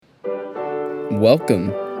Welcome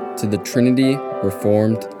to the Trinity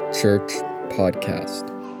Reformed Church podcast.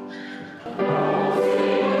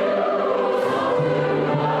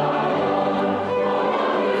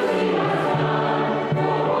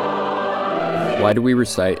 Why do we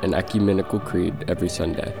recite an ecumenical creed every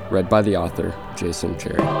Sunday? Read by the author, Jason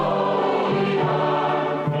Cherry.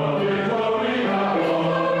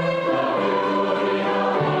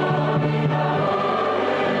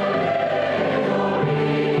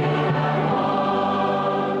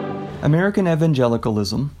 American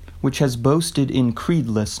evangelicalism, which has boasted in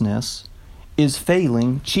creedlessness, is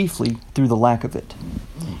failing chiefly through the lack of it.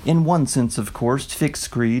 In one sense, of course,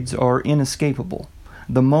 fixed creeds are inescapable.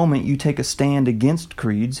 The moment you take a stand against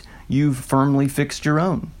creeds, you've firmly fixed your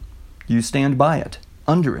own. You stand by it,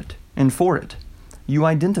 under it, and for it. You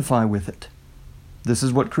identify with it. This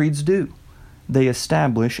is what creeds do. They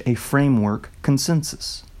establish a framework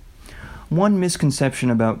consensus. One misconception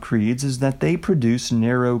about creeds is that they produce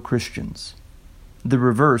narrow Christians. The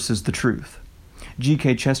reverse is the truth.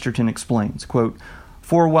 G.K. Chesterton explains, quote,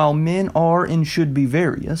 "For while men are and should be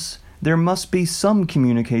various, there must be some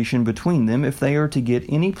communication between them if they are to get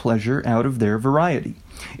any pleasure out of their variety.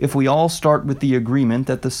 If we all start with the agreement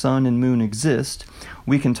that the sun and moon exist,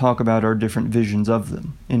 we can talk about our different visions of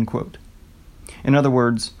them." End quote. In other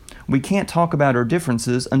words, we can't talk about our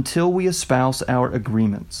differences until we espouse our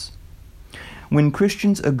agreements. When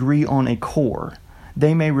Christians agree on a core,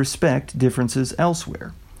 they may respect differences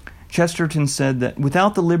elsewhere. Chesterton said that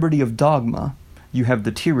without the liberty of dogma, you have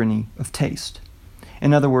the tyranny of taste.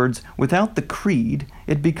 In other words, without the creed,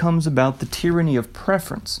 it becomes about the tyranny of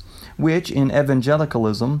preference, which in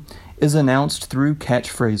evangelicalism is announced through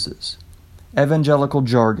catchphrases. Evangelical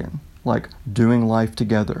jargon, like doing life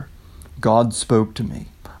together, God spoke to me,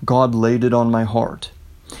 God laid it on my heart,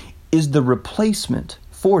 is the replacement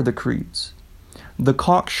for the creeds. The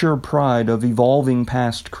cocksure pride of evolving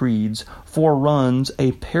past creeds foreruns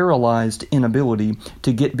a paralyzed inability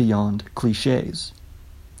to get beyond cliches.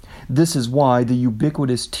 This is why the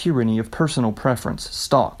ubiquitous tyranny of personal preference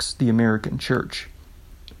stalks the American church.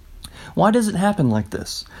 Why does it happen like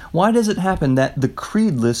this? Why does it happen that the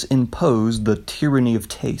creedless impose the tyranny of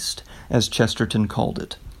taste, as Chesterton called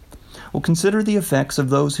it? Well, consider the effects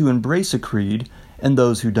of those who embrace a creed and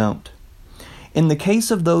those who don't. In the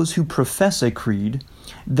case of those who profess a creed,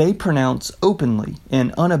 they pronounce openly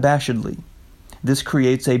and unabashedly. This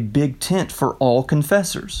creates a big tent for all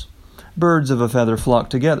confessors. Birds of a feather flock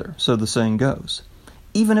together, so the saying goes,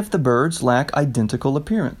 even if the birds lack identical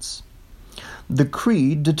appearance. The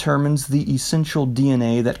creed determines the essential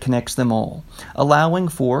DNA that connects them all, allowing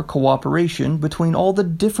for cooperation between all the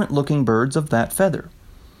different-looking birds of that feather.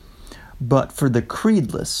 But for the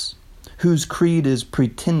creedless, whose creed is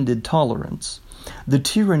pretended tolerance, the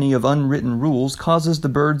tyranny of unwritten rules causes the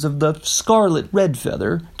birds of the scarlet red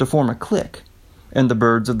feather to form a clique, and the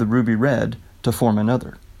birds of the ruby red to form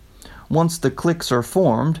another. Once the cliques are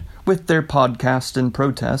formed, with their podcast and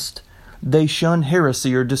protest, they shun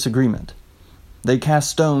heresy or disagreement. They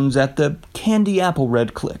cast stones at the candy apple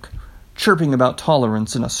red clique, chirping about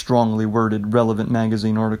tolerance in a strongly worded relevant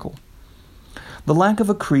magazine article. The lack of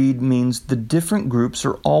a creed means the different groups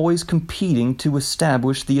are always competing to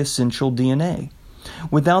establish the essential DNA.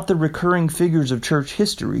 Without the recurring figures of church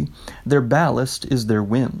history, their ballast is their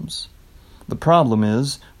whims. The problem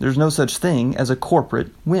is, there's no such thing as a corporate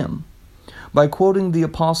whim. By quoting the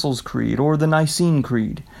Apostles' Creed or the Nicene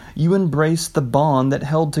Creed, you embrace the bond that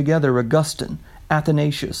held together Augustine,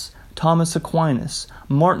 Athanasius, Thomas Aquinas,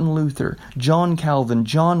 Martin Luther, John Calvin,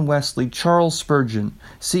 John Wesley, Charles Spurgeon,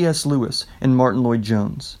 C.S. Lewis, and Martin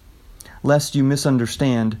Lloyd-Jones. Lest you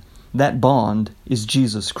misunderstand, that bond is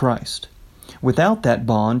Jesus Christ. Without that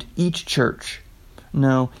bond, each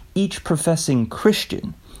professing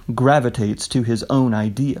Christian gravitates to his own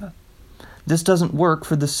idea. This doesn't work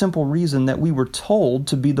for the simple reason that we were told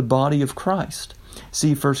to be the body of Christ.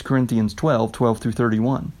 See 1 Corinthians 12 through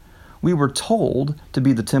 31. We were told to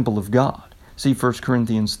be the temple of God. See 1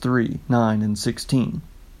 Corinthians 3, 9, and 16.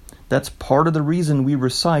 That's part of the reason we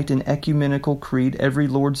recite an ecumenical creed every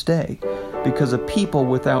Lord's Day, because a people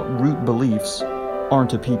without root beliefs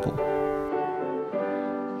aren't a people.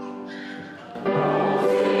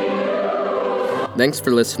 Thanks for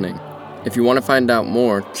listening. If you want to find out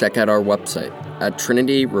more, check out our website at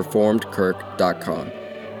trinityreformedkirk.com.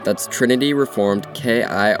 That's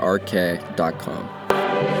trinityreformedkirk.com.